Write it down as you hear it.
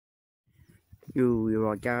You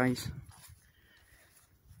right, guys?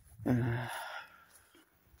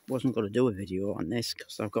 Wasn't going to do a video on this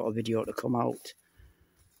because I've got a video to come out.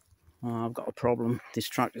 I've got a problem. This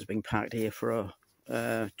tractor's been parked here for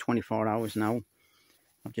 24 hours now.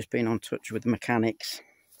 I've just been on touch with the mechanics.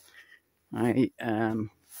 Too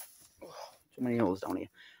many holes down here.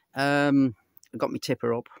 I got my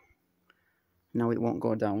tipper up. Now it won't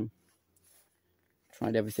go down.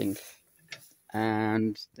 Tried everything,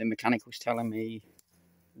 and the mechanic was telling me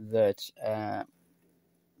that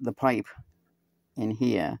the pipe in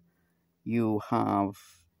here, you have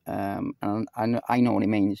and I know what it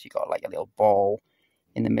means. You got like a little ball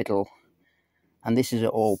in the middle, and this is an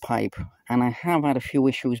old pipe, and I have had a few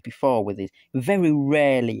issues before with it. Very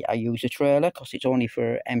rarely I use a trailer because it's only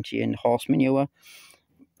for emptying horse manure.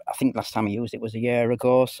 I think last time I used it was a year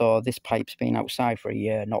ago, so this pipe's been outside for a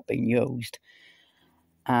year, not being used.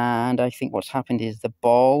 And I think what's happened is the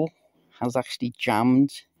ball has actually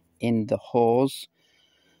jammed in the hose.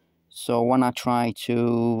 So when I try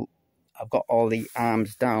to, I've got all the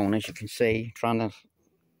arms down, as you can see, trying to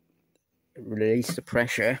release the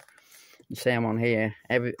pressure. You see I'm on here,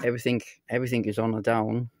 everything is on or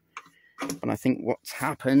down. But I think what's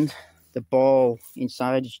happened, the ball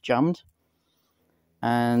inside is jammed,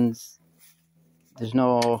 and there's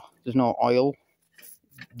no oil.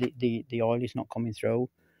 The oil is not coming through.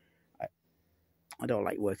 I don't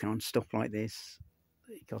like working on stuff like this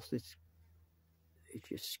because it's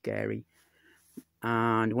just scary.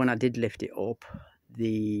 And when I did lift it up,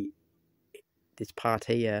 this part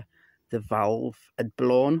here, the valve had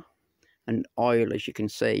blown, and oil, as you can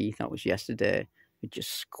see, that was yesterday, it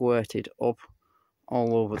just squirted up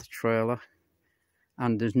all over the trailer.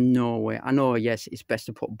 And there's no way. I know, yes, it's best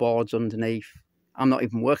to put boards underneath. I'm not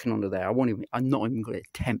even working under there. I'm not even going to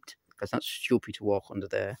attempt, because that's stupid to walk under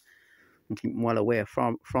there. I'm keeping well away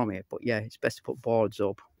from it. But yeah, it's best to put boards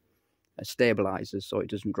up as stabilizers so it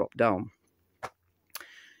doesn't drop down.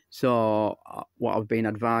 So what I've been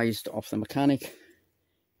advised off the mechanic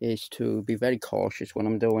is to be very cautious when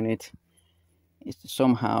I'm doing it, is to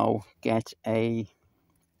somehow get a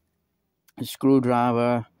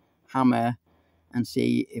screwdriver, hammer, and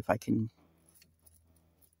see if I can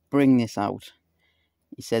bring this out.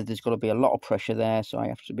 He said there's got to be a lot of pressure there, so I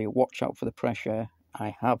have to watch out for the pressure.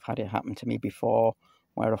 I have had it happen to me before,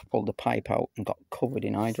 where I've pulled the pipe out and got covered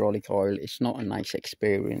in hydraulic oil. It's not a nice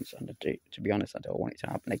experience, and to be honest, I don't want it to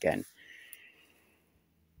happen again.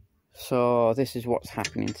 So this is what's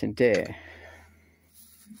happening today.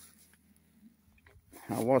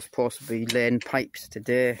 I was supposed to be laying pipes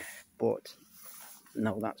today, but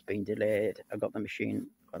no, that's been delayed. I got the machine,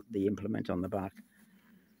 got the implement on the back,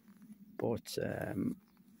 but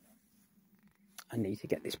I need to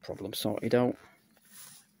get this problem sorted out.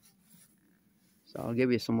 So I'll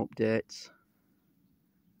give you some updates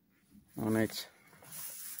on it.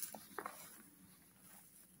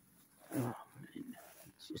 Oh,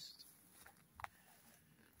 it's just,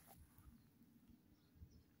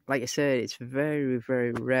 like I said, it's very,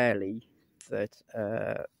 very rarely that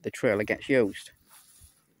the trailer gets used.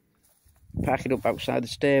 Pack it up outside the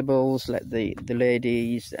stables, let the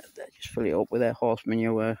ladies they just fill it up with their horse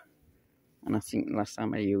manure. And I think the last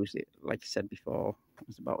time I used it, like I said before, it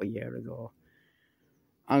was about a year ago.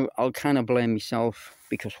 I'll kind of blame myself,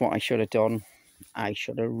 because what I should have done, I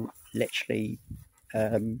should have literally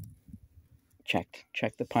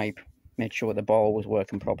checked the pipe, made sure the ball was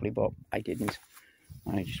working properly, but I didn't.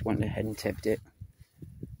 I just went ahead and tipped it.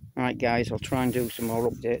 Alright guys, I'll try and do some more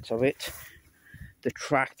updates of it. The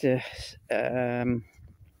tractor,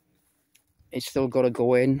 it's still got to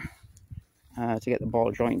go in to get the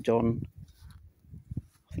ball joint done.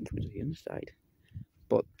 I think it was the inside.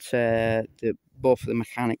 But both of the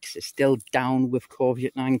mechanics are still down with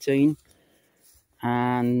COVID-19,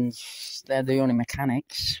 and they're the only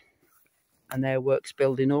mechanics, and their work's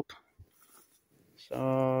building up.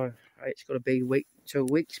 So it's got to be 2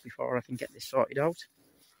 weeks before I can get this sorted out,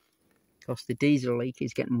 because the diesel leak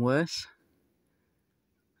is getting worse,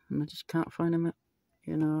 and I just can't find them.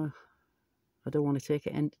 You know, I don't want to take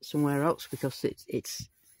it somewhere else, because it's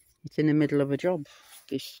in the middle of a job,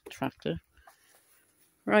 this tractor.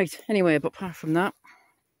 Right, anyway, but apart from that,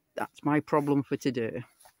 that's my problem for today.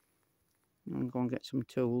 I'm going to get some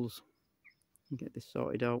tools and get this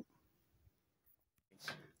sorted out.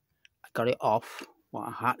 I got it off. What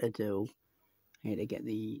I had to do, I had to get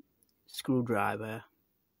the screwdriver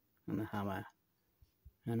and the hammer,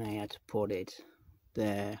 and I had to put it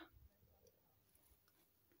there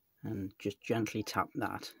and just gently tap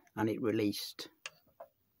that, and it released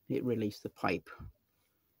the pipe.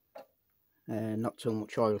 Not too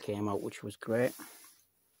much oil came out, which was great.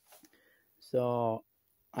 So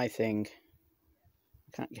I think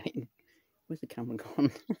I can't get in. Where's the camera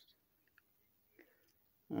gone?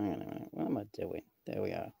 What am I doing? There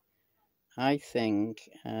we are. I think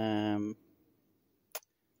that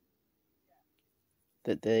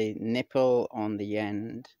the nipple on the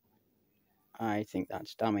end, I think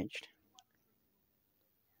that's damaged.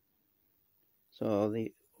 So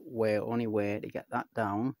the only way to get that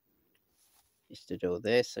down is to do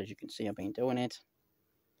this. As you can see, I've been doing it.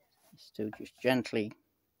 Is to just gently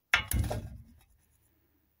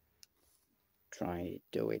try to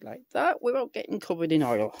do it like that without getting covered in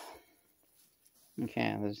oil.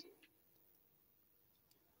 Okay, there's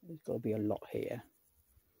got to be a lot here.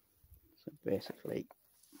 So basically,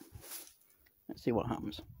 let's see what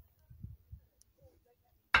happens.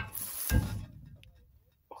 Oh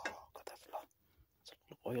God, that's a lot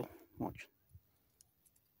of oil. Watch.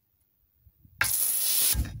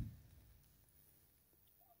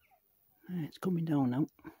 It's coming down now.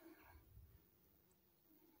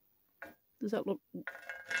 Does that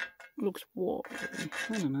looks watery?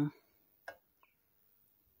 I don't know.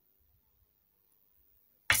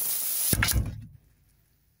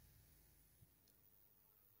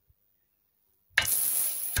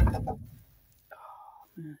 Oh,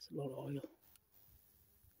 that's a lot of oil.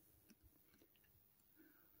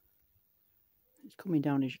 It's coming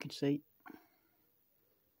down, as you can see.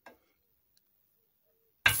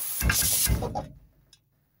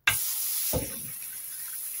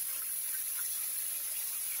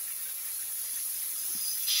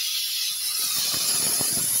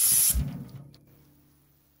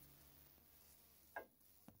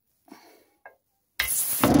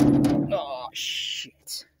 Oh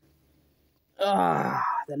shit. Ah,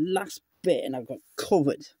 the last bit and I've got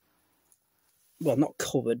covered. Well, not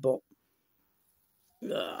covered, but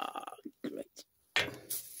great.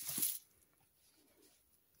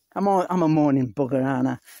 I'm a morning bugger, aren't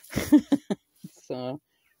I? So,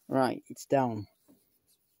 right, it's down.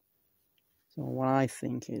 So what I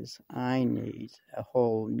think is I need a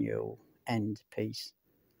whole new end piece.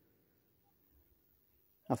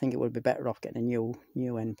 I think it would be better off getting a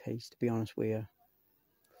new end piece, to be honest with you.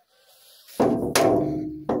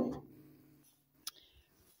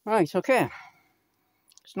 Right, okay.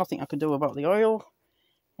 There's nothing I could do about the oil.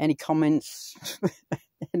 Any comments?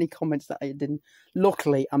 Any comments that I didn't?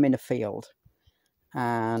 Luckily, I'm in a field,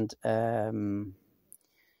 and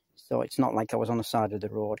so it's not like I was on the side of the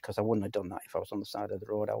road, because I wouldn't have done that if I was on the side of the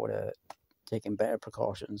road. I would have taken better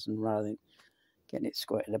precautions, and rather than getting it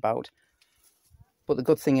squirted about. But the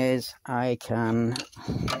good thing is I can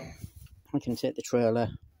take the trailer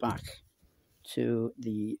back to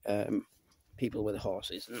the people with the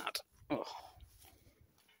horses and that. Oh.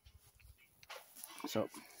 So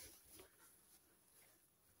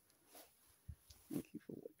thank you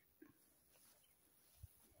for watching.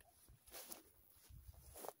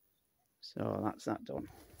 So that's that done.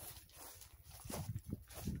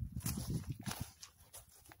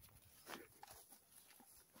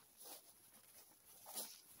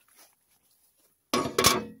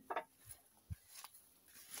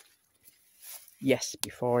 Yes,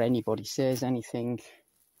 before anybody says anything,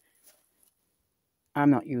 I'm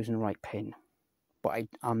not using the right pin, but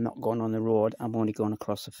I'm not going on the road, I'm only going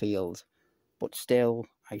across the field. But still,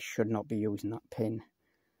 I should not be using that pin.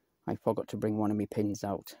 I forgot to bring one of my pins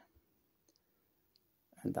out.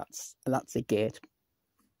 And that's a gate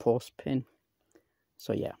post pin.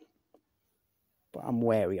 So yeah, but I'm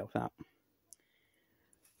wary of that.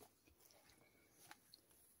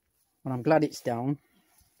 But I'm glad it's down.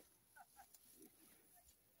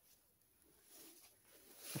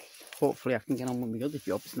 Hopefully I can get on with my other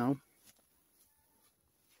jobs now.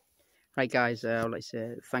 Right guys, I'd like to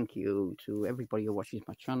say thank you to everybody who watches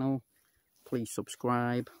my channel. Please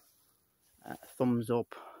subscribe, thumbs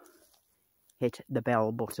up, hit the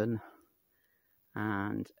bell button,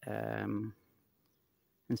 and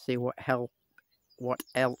see what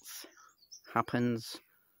else happens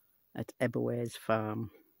at Eberways Farm.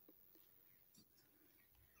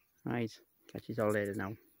 Right, catch you all later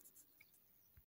now.